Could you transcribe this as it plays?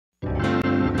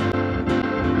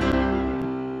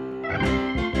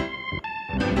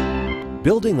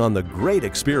Building on the great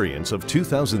experience of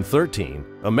 2013,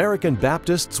 American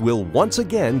Baptists will once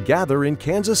again gather in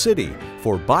Kansas City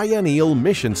for Biennial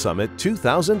Mission Summit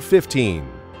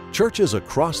 2015. Churches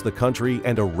across the country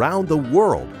and around the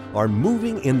world are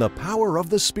moving in the power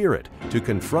of the Spirit to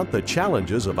confront the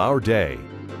challenges of our day.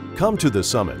 Come to the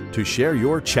summit to share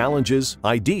your challenges,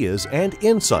 ideas, and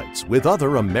insights with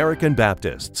other American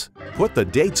Baptists. Put the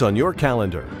dates on your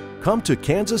calendar. Come to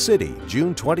Kansas City,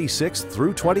 June 26th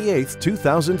through 28th,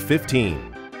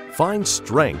 2015. Find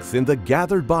strength in the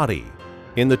gathered body.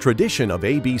 In the tradition of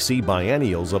ABC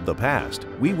biennials of the past,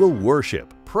 we will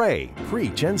worship, pray,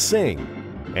 preach, and sing.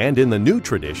 And in the new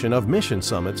tradition of mission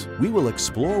summits, we will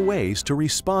explore ways to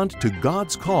respond to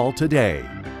God's call today.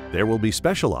 There will be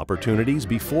special opportunities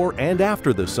before and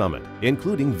after the summit,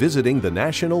 including visiting the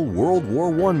National World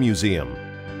War I Museum,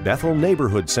 Bethel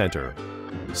Neighborhood Center,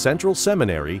 Central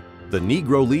Seminary, the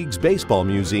Negro Leagues Baseball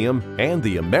Museum, and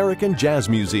the American Jazz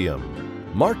Museum.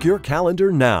 Mark your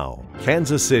calendar now.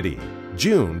 Kansas City,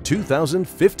 June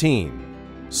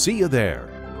 2015. See you there.